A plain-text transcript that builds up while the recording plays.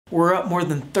We're up more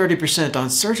than 30% on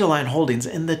Surgalign Holdings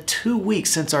in the 2 weeks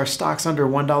since our stocks under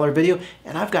 $1 video,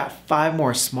 and I've got 5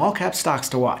 more small cap stocks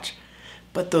to watch.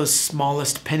 But those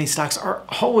smallest penny stocks are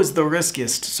always the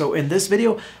riskiest, so in this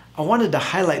video, I wanted to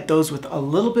highlight those with a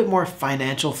little bit more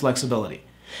financial flexibility.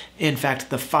 In fact,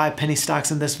 the 5 penny stocks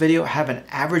in this video have an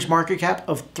average market cap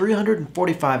of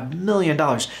 $345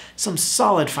 million, some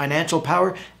solid financial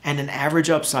power, and an average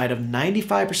upside of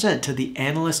 95% to the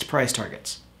analyst price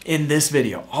targets. In this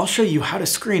video, I'll show you how to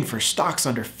screen for stocks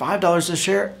under $5 a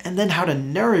share and then how to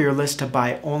narrow your list to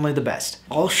buy only the best.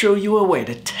 I'll show you a way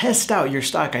to test out your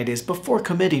stock ideas before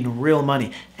committing real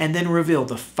money and then reveal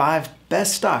the 5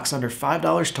 best stocks under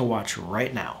 $5 to watch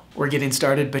right now. We're getting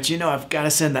started, but I've got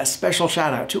to send that special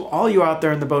shout out to all you out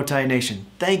there in the Bowtie Nation.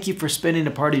 Thank you for spending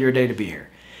a part of your day to be here.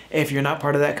 If you're not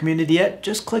part of that community yet,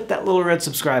 just click that little red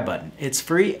subscribe button. It's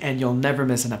free and you'll never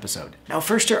miss an episode. Now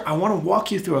first here, I want to walk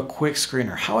you through a quick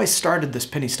screener, how I started this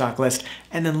penny stock list,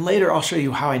 and then later I'll show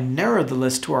you how I narrowed the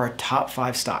list to our top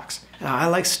 5 stocks. Now I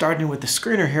like starting with the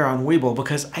screener here on Webull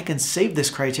because I can save this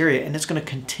criteria and it's going to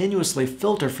continuously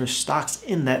filter for stocks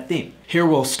in that theme. Here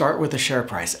we'll start with the share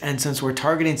price, and since we're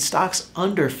targeting stocks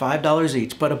under $5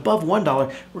 each but above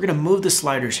 $1, we're going to move the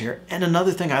sliders here. And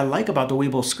another thing I like about the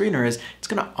Webull screener is it's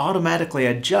going to automatically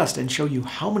adjust and show you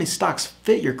how many stocks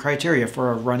fit your criteria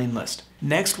for a running list.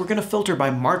 Next, we're going to filter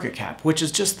by market cap, which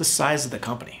is just the size of the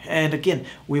company. And again,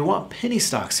 we want penny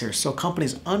stocks here, so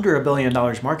companies under $1 billion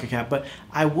market cap, but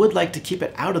I would like to keep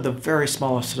it out of the very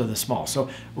smallest of the small. So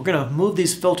we're going to move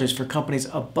these filters for companies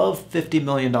above $50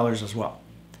 million as well.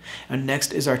 And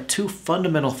next is our 2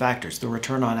 fundamental factors, the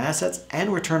return on assets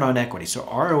and return on equity, so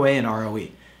ROA and ROE.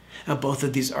 Now, both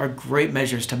of these are great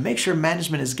measures to make sure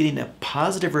management is getting a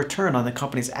positive return on the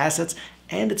company's assets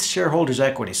and its shareholders'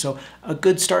 equity, so a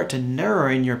good start to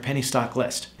narrowing your penny stock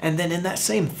list. And then in that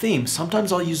same theme,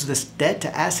 sometimes I'll use this debt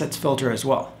to assets filter as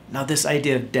well. Now this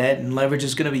idea of debt and leverage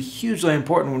is going to be hugely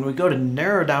important when we go to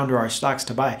narrow down to our stocks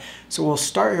to buy, so we'll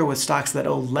start here with stocks that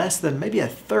owe less than maybe a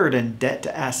third in debt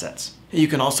to assets. You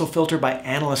can also filter by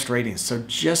analyst ratings, so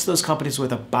just those companies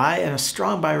with a buy and a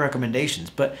strong buy recommendations,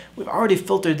 but we've already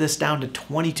filtered this down to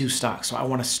 22 stocks, so I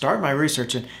want to start my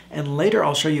research and later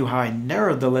I'll show you how I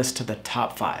narrowed the list to the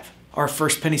top 5. Our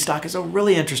first penny stock is a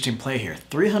really interesting play here,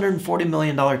 $340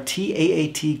 million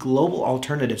TAAT Global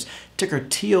Alternatives, ticker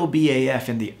TOBAF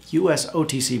in the US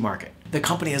OTC market. The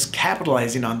company is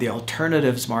capitalizing on the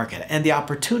alternatives market and the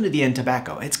opportunity in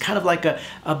tobacco. It's kind of like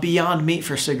a beyond meat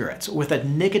for cigarettes with a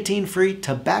nicotine-free,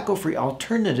 tobacco-free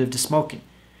alternative to smoking.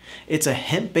 It's a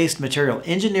hemp-based material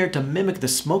engineered to mimic the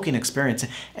smoking experience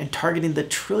and targeting the $1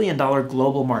 trillion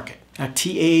global market. Now,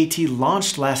 TAAT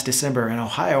launched last December in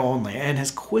Ohio only and has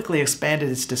quickly expanded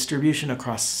its distribution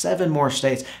across 7 more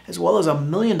states, as well as a $1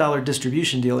 million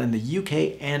distribution deal in the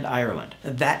UK and Ireland.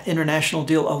 That international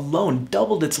deal alone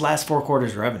doubled its last 4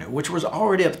 quarters revenue, which was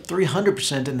already up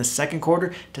 300% in the second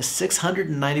quarter to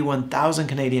 691,000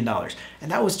 Canadian dollars. And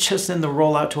that was just in the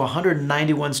rollout to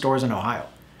 191 stores in Ohio.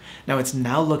 Now it's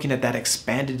now looking at that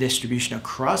expanded distribution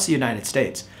across the United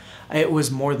States. It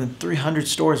was more than 300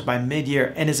 stores by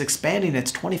mid-year and is expanding its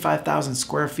 25,000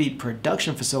 square feet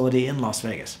production facility in Las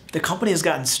Vegas. The company has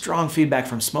gotten strong feedback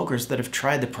from smokers that have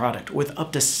tried the product, with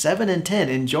up to 7 in 10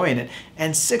 enjoying it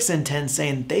and 6 in 10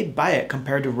 saying they'd buy it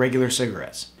compared to regular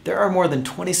cigarettes. There are more than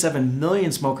 27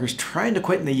 million smokers trying to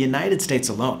quit in the United States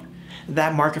alone.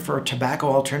 That market for tobacco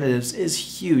alternatives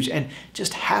is huge, and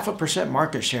just 0.5%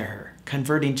 market share here,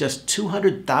 converting just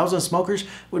 200,000 smokers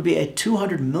would be a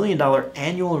 $200 million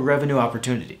annual revenue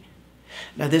opportunity.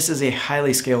 Now this is a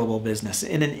highly scalable business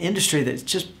in an industry that's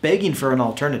just begging for an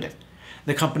alternative.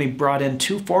 The company brought in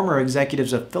 2 former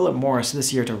executives of Philip Morris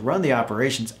this year to run the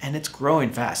operations, and it's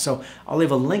growing fast, so I'll leave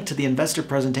a link to the investor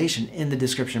presentation in the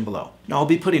description below. Now I'll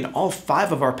be putting all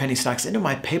 5 of our penny stocks into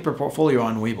my paper portfolio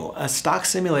on Webull, a stock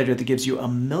simulator that gives you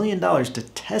 $1 million to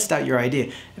test out your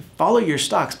idea and follow your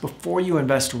stocks before you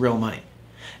invest real money.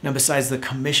 Now besides the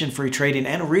commission-free trading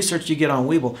and research you get on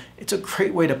Webull, it's a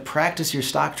great way to practice your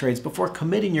stock trades before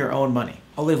committing your own money.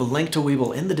 I'll leave a link to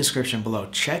Webull in the description below.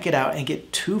 Check it out and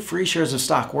get 2 free shares of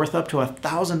stock worth up to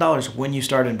 $1,000 when you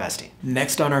start investing.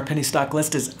 Next on our penny stock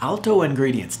list is Alto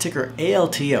Ingredients, ticker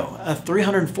ALTO, a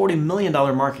 $340 million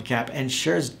market cap and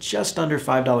shares just under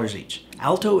 $5 each.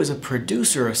 Alto is a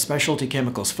producer of specialty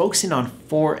chemicals focusing on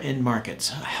 4 end markets: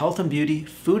 health and beauty,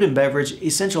 food and beverage,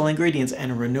 essential ingredients,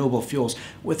 and renewable fuels,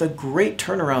 with a great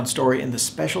turnaround story in the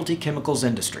specialty chemicals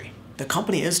industry. The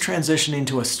company is transitioning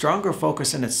to a stronger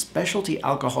focus in its specialty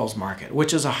alcohols market,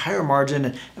 which is a higher margin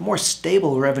and more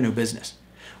stable revenue business.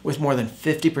 With more than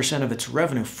 50% of its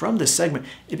revenue from this segment,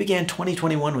 it began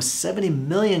 2021 with 70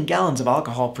 million gallons of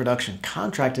alcohol production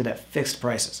contracted at fixed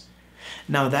prices.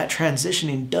 Now that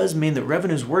transitioning does mean that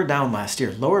revenues were down last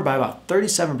year, lower by about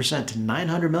 37% to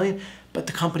 $900 million, but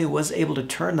the company was able to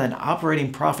turn that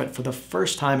operating profit for the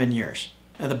first time in years.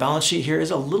 Now the balance sheet here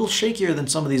is a little shakier than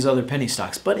some of these other penny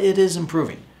stocks, but it is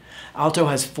improving. Alto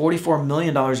has $44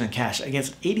 million in cash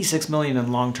against $86 million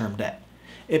in long-term debt.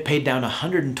 It paid down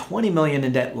 $120 million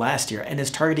in debt last year and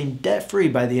is targeting debt-free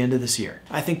by the end of this year.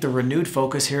 I think the renewed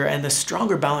focus here and the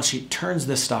stronger balance sheet turns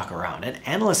this stock around, and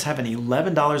analysts have an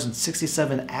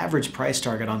 $11.67 average price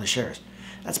target on the shares.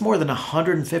 That's more than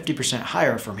 150%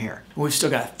 higher from here. We've still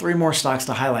got 3 more stocks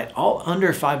to highlight, all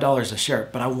under $5 a share,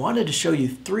 but I wanted to show you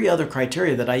 3 other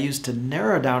criteria that I used to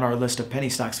narrow down our list of penny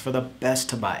stocks for the best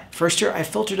to buy. First here, I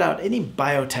filtered out any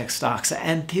biotech stocks,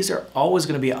 and these are always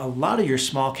going to be a lot of your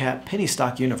small cap penny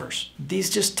stock universe.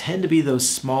 These just tend to be those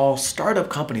small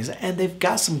startup companies, and they've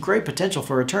got some great potential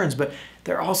for returns, but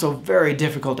they're also very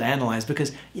difficult to analyze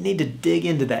because you need to dig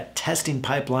into that testing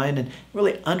pipeline and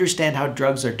really understand how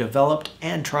drugs are developed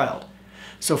and trialed.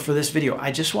 So for this video,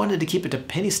 I just wanted to keep it to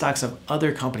penny stocks of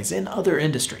other companies in other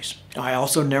industries. I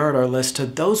also narrowed our list to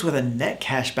those with a net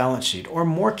cash balance sheet or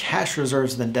more cash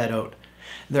reserves than debt owed.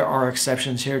 There are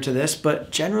exceptions here to this, but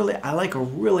generally I like a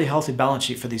really healthy balance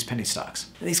sheet for these penny stocks.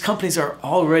 These companies are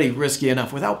already risky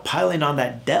enough without piling on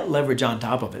that debt leverage on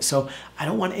top of it, so I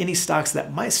don't want any stocks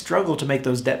that might struggle to make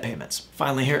those debt payments.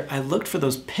 Finally here, I looked for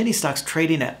those penny stocks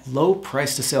trading at low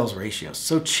price to sales ratios,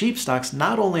 so cheap stocks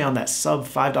not only on that sub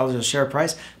 $5 a share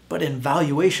price, but in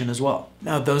valuation as well.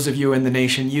 Now those of you in the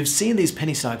nation, you've seen these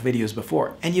penny stock videos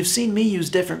before, and you've seen me use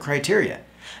different criteria.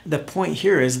 The point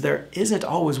here is there isn't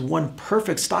always one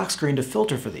perfect stock screen to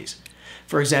filter for these.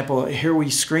 For example, here we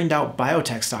screened out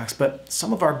biotech stocks, but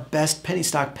some of our best penny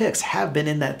stock picks have been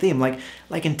in that theme, like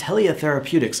Intellia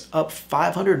Therapeutics, up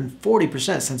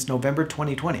 540% since November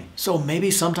 2020. So maybe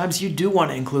sometimes you do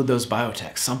want to include those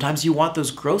biotechs. Sometimes you want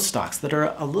those growth stocks that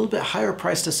are a little bit higher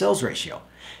price to sales ratio.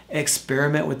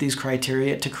 Experiment with these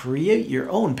criteria to create your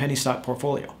own penny stock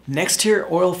portfolio. Next here,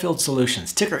 Oilfield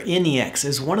Solutions, ticker NEX,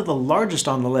 is one of the largest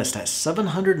on the list at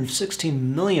 $716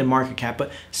 million market cap, but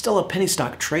still a penny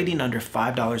stock trading under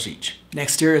 $5 each.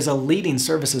 Next here is a leading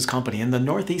services company in the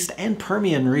Northeast and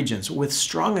Permian regions with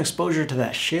strong exposure to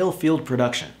that shale field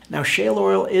production. Now, shale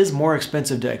oil is more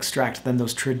expensive to extract than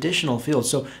those traditional fields,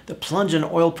 so the plunge in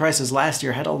oil prices last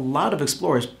year had a lot of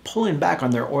explorers pulling back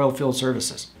on their oil field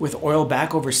services. With oil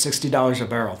back over $60 a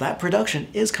barrel, that production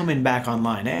is coming back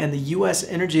online, and the U.S.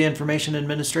 Energy Information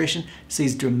Administration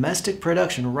sees domestic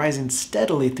production rising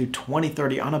steadily through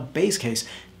 2030 on a base case,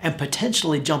 and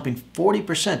potentially jumping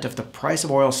 40% if the price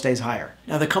of oil stays higher.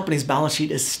 Now the company's balance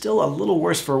sheet is still a little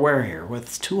worse for wear here,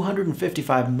 with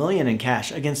 $255 million in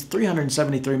cash against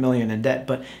 $373 million in debt,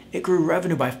 but it grew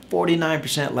revenue by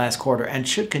 49% last quarter and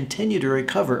should continue to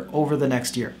recover over the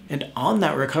next year. And on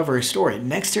that recovery story,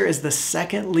 next year is the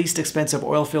second least expensive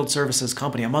oilfield services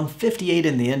company among 58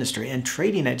 in the industry and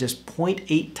trading at just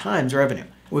 0.8 times revenue.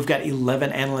 We've got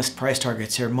 11 analyst price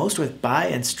targets here, most with buy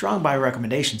and strong buy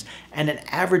recommendations, and an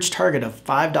average target of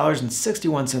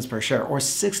 $5.61 per share, or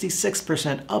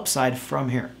 66% upside from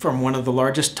here. From one of the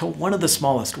largest to one of the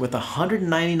smallest, with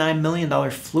 $199 million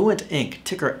Fluent Inc.,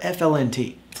 ticker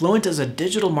FLNT. Fluent is a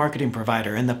digital marketing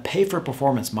provider in the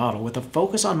pay-for-performance model with a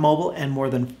focus on mobile and more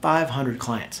than 500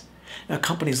 clients. Now,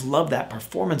 companies love that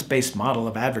performance-based model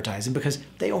of advertising because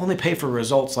they only pay for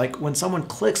results, like when someone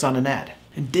clicks on an ad.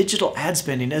 And digital ad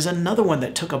spending is another one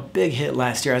that took a big hit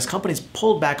last year as companies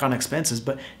pulled back on expenses,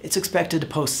 but it's expected to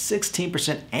post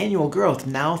 16% annual growth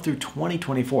now through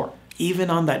 2024. Even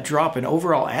on that drop in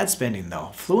overall ad spending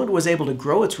though, Fluent was able to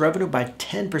grow its revenue by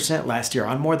 10% last year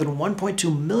on more than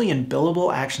 1.2 million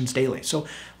billable actions daily, so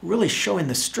really showing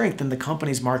the strength in the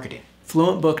company's marketing.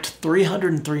 Fluent booked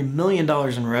 $303 million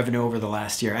in revenue over the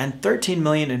last year and $13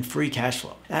 million in free cash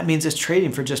flow. That means it's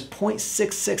trading for just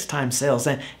 0.66 times sales,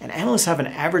 and analysts have an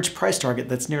average price target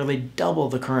that's nearly double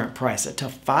the current price at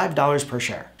 $5 per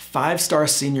share. 5-Star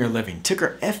Senior Living,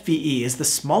 ticker FVE, is the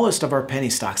smallest of our penny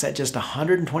stocks at just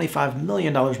 $125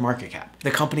 million market cap.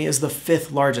 The company is the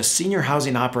 5th largest senior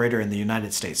housing operator in the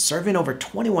United States, serving over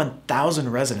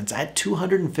 21,000 residents at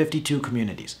 252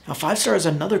 communities. Now, 5-Star is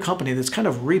another company that's kind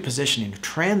of repositioning,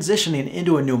 transitioning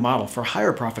into a new model for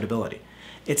higher profitability.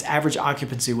 Its average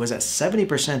occupancy was at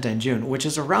 70% in June, which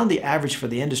is around the average for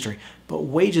the industry, but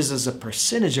wages as a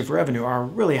percentage of revenue are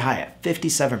really high at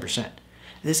 57%.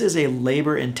 This is a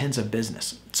labor-intensive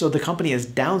business, so the company is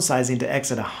downsizing to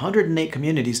exit 108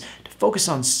 communities to focus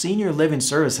on senior living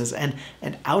services and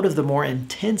out of the more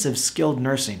intensive skilled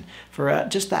nursing for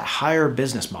just that higher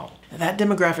business model. That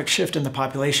demographic shift in the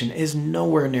population is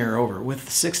nowhere near over, with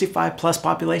the 65 plus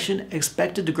population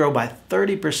expected to grow by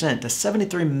 30% to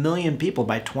 73 million people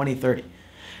by 2030.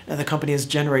 Now, the company is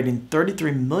generating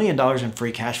 $33 million in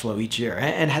free cash flow each year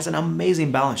and has an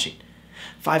amazing balance sheet.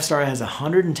 5-Star has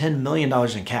 $110 million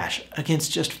in cash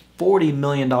against just $40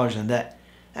 million in debt.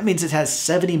 That means it has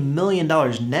 $70 million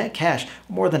net cash,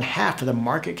 more than half of the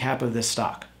market cap of this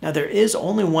stock. Now, there is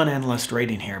only one analyst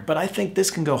rating here, but I think this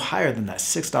can go higher than that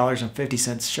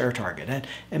 $6.50 share target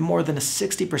and more than a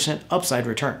 60% upside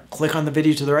return. Click on the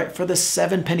video to the right for the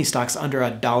 7 penny stocks under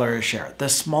 $1 a share, the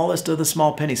smallest of the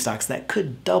small penny stocks that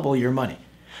could double your money.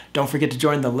 Don't forget to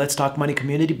join the Let's Talk Money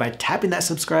community by tapping that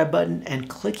subscribe button and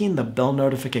clicking the bell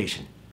notification.